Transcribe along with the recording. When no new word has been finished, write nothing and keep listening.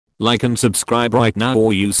Like and subscribe right now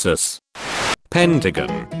or use sus.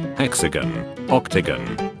 Pentagon, hexagon,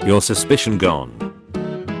 octagon, your suspicion gone.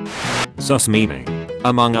 Sus meaning.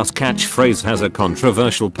 Among Us catchphrase has a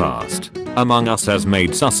controversial past. Among Us has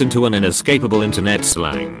made sus into an inescapable internet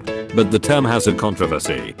slang. But the term has a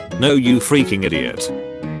controversy. No, you freaking idiot.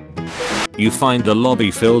 You find a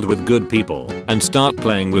lobby filled with good people and start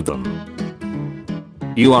playing with them.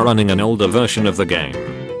 You are running an older version of the game.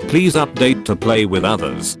 Please update to play with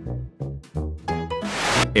others.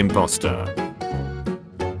 Imposter.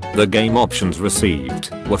 The game options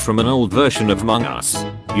received were from an old version of Among Us.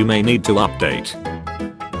 You may need to update.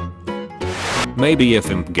 Maybe if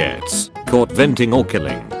imp gets caught venting or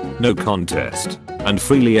killing, no contest, and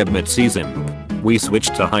freely admits he's imp, we switch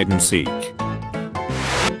to hide and seek.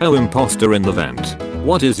 Oh, imposter in the vent.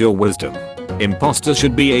 What is your wisdom? Imposter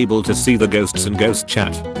should be able to see the ghosts and ghost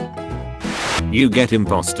chat. You get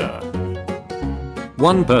imposter.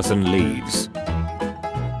 One person leaves.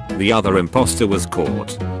 The other imposter was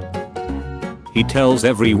caught. He tells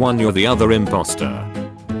everyone you're the other imposter.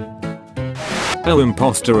 Oh,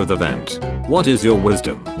 imposter of the vent. What is your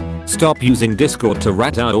wisdom? Stop using Discord to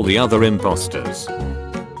rat out all the other imposters.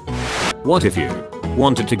 What if you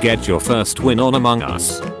wanted to get your first win on Among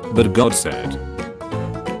Us, but God said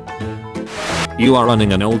you are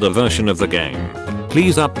running an older version of the game.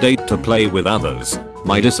 Please update to play with others.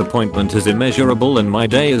 My disappointment is immeasurable and my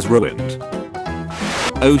day is ruined.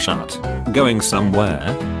 Oh shut. Going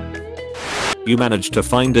somewhere? You managed to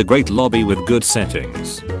find a great lobby with good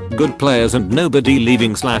settings, good players and nobody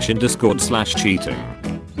leaving / in Discord / cheating.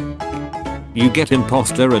 You get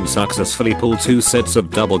imposter and successfully pull 2 sets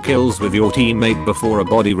of double kills with your teammate before a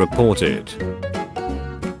body reported.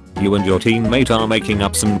 You and your teammate are making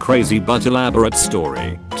up some crazy but elaborate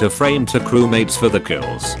story to frame 2 crewmates for the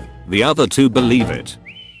kills. The other 2 believe it.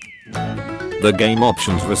 The game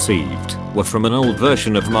options received were from an old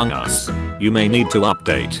version of Among Us. You may need to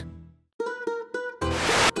update.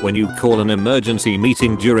 When you call an emergency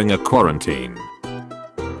meeting during a quarantine.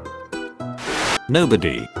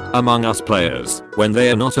 Nobody Among Us players when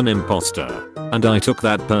they are not an imposter, and I took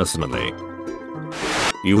that personally.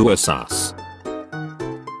 You were sus.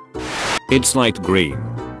 It's light green.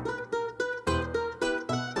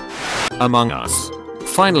 Among Us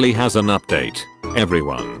finally has an update.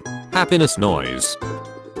 Everyone. Happiness noise.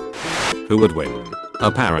 Who would win? A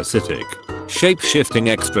parasitic, shape-shifting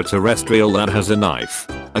extraterrestrial that has a knife,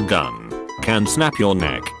 a gun, can snap your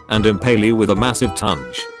neck, and impale you with a massive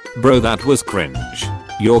tunge. Bro, that was cringe.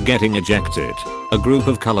 You're getting ejected. A group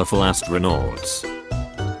of colorful astronauts.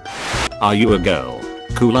 Are you a girl?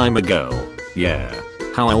 Cool, I'm a girl. Yeah.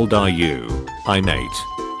 How old are you? I'm 8.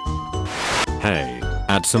 Hey,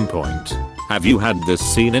 at some point, have you had this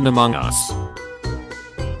scene in Among Us?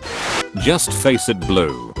 Just face it,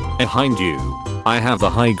 blue. Behind you. I have the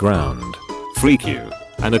high ground. Freak you.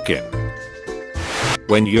 Anakin.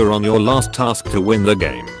 When you're on your last task to win the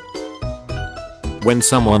game. When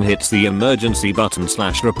someone hits the emergency button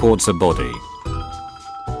 / reports a body.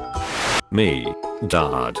 Me.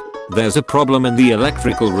 Dad. There's a problem in the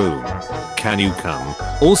electrical room. Can you come?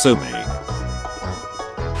 Also me.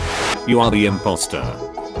 You are the imposter.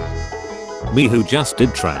 Me who just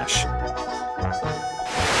did trash.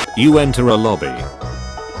 You enter a lobby.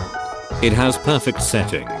 It has perfect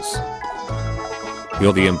settings.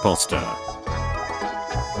 You're the imposter.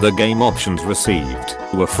 The game options received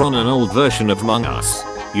were from an old version of Among Us.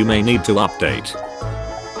 You may need to update.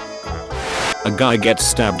 A guy gets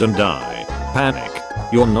stabbed and die. Panic.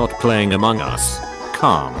 You're not playing Among Us.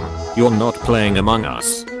 Calm. You're not playing Among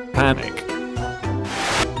Us. Panic.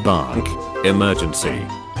 Bark. Emergency.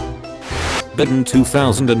 Biden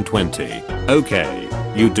 2020. Okay.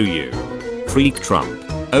 You do you. Freak Trump.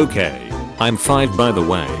 Okay. I'm 5 by the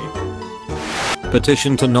way.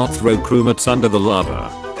 Petition to not throw crewmates under the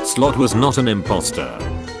lava. Slot was not an imposter.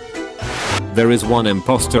 There is one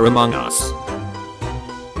imposter among us.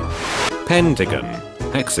 Pentagon,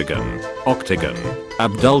 hexagon, octagon.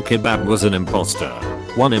 Abdul Kebab was an imposter.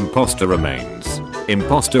 One imposter remains.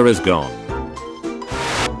 Imposter is gone.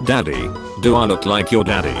 Daddy, do I look like your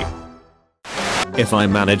daddy? If I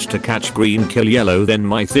manage to catch green kill yellow, then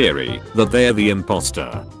my theory that they're the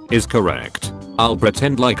imposter is correct. I'll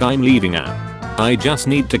pretend like I'm leaving Anne. I just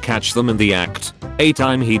need to catch them in the act.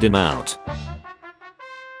 I'm hidden out.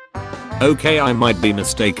 Okay, I might be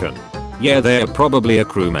mistaken. Yeah, they're probably a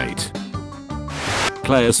crewmate.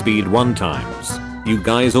 Player speed 1 times. You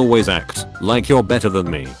guys always act like you're better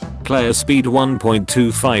than me. Player speed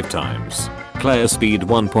 1.25 times. Player speed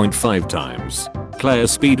 1.5 times. Player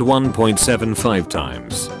speed 1.75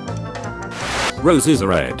 times. Roses are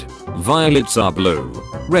red. Violets are blue.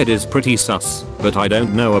 Red is pretty sus, but I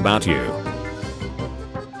don't know about you.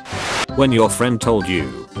 When your friend told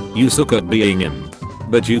you, you suck at being imp,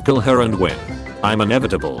 but you kill her and win. I'm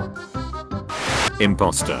inevitable.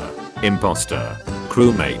 Imposter. Imposter.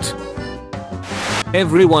 Crewmate.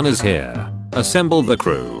 Everyone is here. Assemble the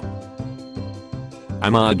crew.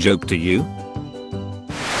 Am I a joke to you?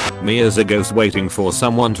 Me as a ghost waiting for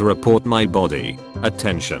someone to report my body.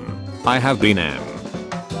 Attention. I have been M.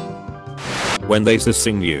 When they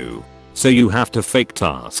sing you. So you have to fake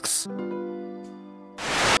tasks.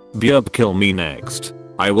 Bjerb, kill me next.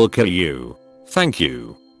 I will kill you. Thank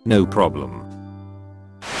you. No problem.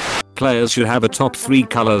 Players should have a top 3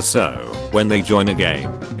 colors so when they join a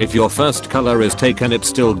game, if your first color is taken it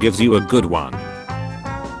still gives you a good one.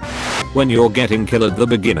 When you're getting killed at the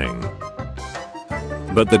beginning.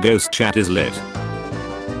 But the ghost chat is lit.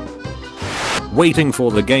 Waiting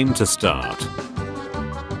for the game to start.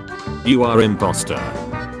 You are imposter.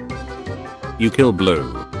 You kill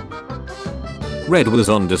blue. Red was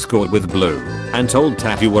on Discord with blue and told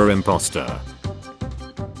Tat you were imposter.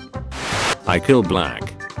 I kill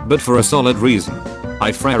black, but for a solid reason.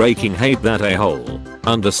 I freaking hate that a-hole.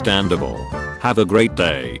 Understandable. Have a great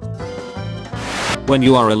day. When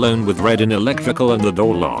you are alone with red in electrical and the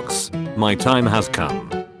door locks, my time has come.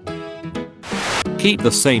 Keep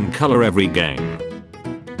the same color every game.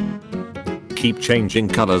 Keep changing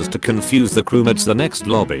colors to confuse the crewmates the next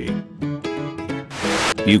lobby.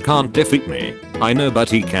 You can't defeat me, I know, but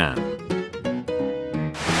he can.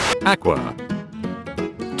 Aqua.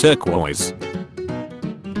 Turquoise.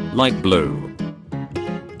 Light blue.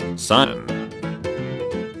 Cyan.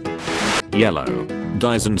 Yellow.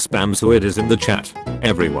 Dies and spams who it is in the chat.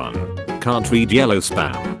 Everyone. Can't read yellow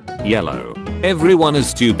spam. Yellow. Everyone is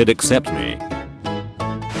stupid except me.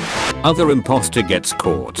 Other imposter gets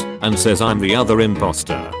caught and says I'm the other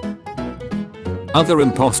imposter. Other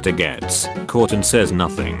imposter gets caught and says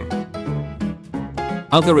nothing.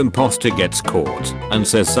 Other imposter gets caught and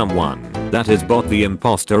says someone that is bot the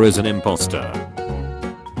imposter is an imposter.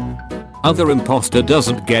 Other imposter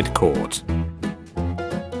doesn't get caught.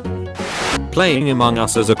 Playing Among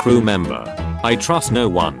Us as a crew member. I trust no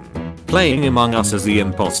one. Playing Among Us as the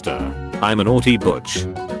imposter. I'm a naughty butch.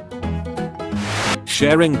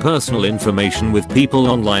 Sharing personal information with people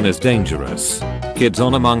online is dangerous. Kids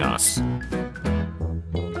on Among Us.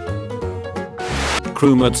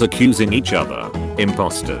 Crewmates accusing each other.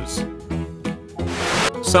 Imposters.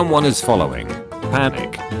 Someone is following.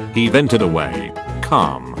 Panic. He vented away.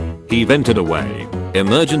 Calm. He vented away.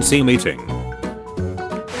 Emergency meeting.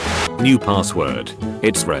 New password.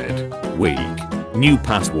 It's red. Weak. New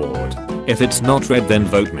password. If it's not red then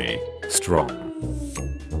vote me. Strong.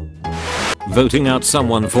 Voting out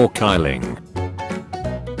someone for killing.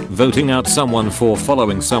 Voting out someone for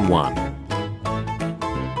following someone.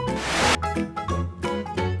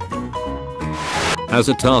 As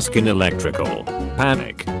a task in electrical.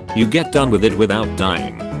 Panic. You get done with it without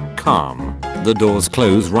dying. Calm. The doors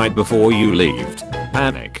close right before you leave.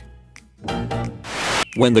 Panic.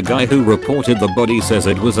 When the guy who reported the body says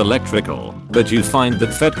it was electrical, but you find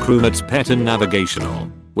that fed crewmate's pet and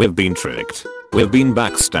navigational. We've been tricked. We've been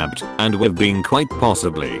backstabbed, and we've been quite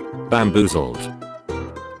possibly bamboozled.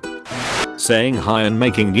 Saying hi and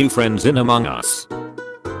making new friends in Among Us.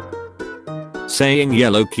 Saying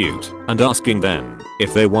yellow cute and asking them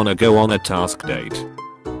if they wanna go on a task date.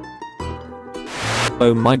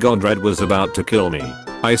 Oh my god, red was about to kill me.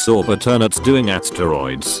 I saw Paternats doing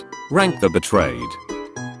asteroids. Rank the betrayed.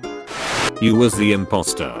 You was the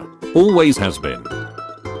imposter. Always has been.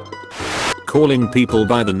 Calling people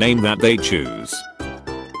by the name that they choose.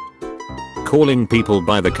 Calling people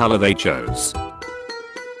by the color they chose.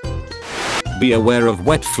 Be aware of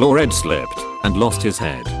wet floor. Red slipped and lost his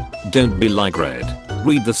head. Don't be like red.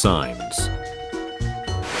 Read the signs.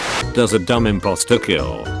 Does a dumb imposter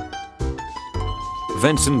kill?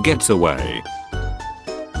 Venson gets away.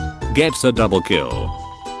 Gets a double kill.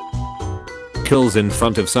 Kills in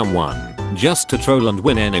front of someone just to troll and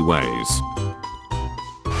win anyways.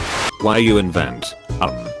 Why you invent?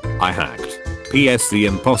 I hacked. PS the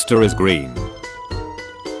imposter is green.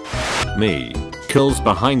 Me. Kills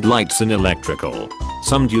behind lights in electrical.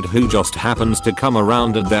 Some dude who just happens to come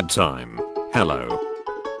around at that time. Hello.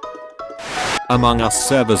 Among Us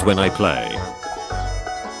servers when I play.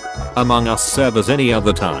 Among Us servers any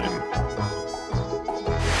other time.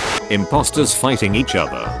 Imposters fighting each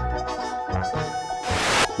other.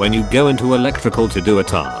 When you go into electrical to do a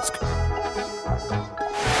task.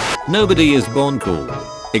 Nobody is born cool.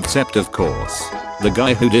 Except of course, the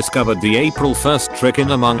guy who discovered the April 1st trick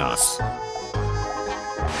in Among Us.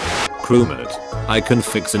 Crewmate. I can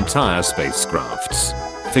fix entire spacecrafts.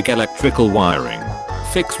 Fix electrical wiring.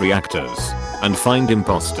 Fix reactors. And find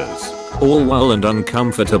imposters. All well and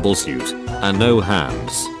uncomfortable suit. And no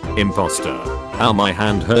hands. Imposter. How my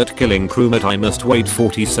hand hurt killing crewmate. I must wait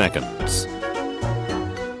 40 seconds.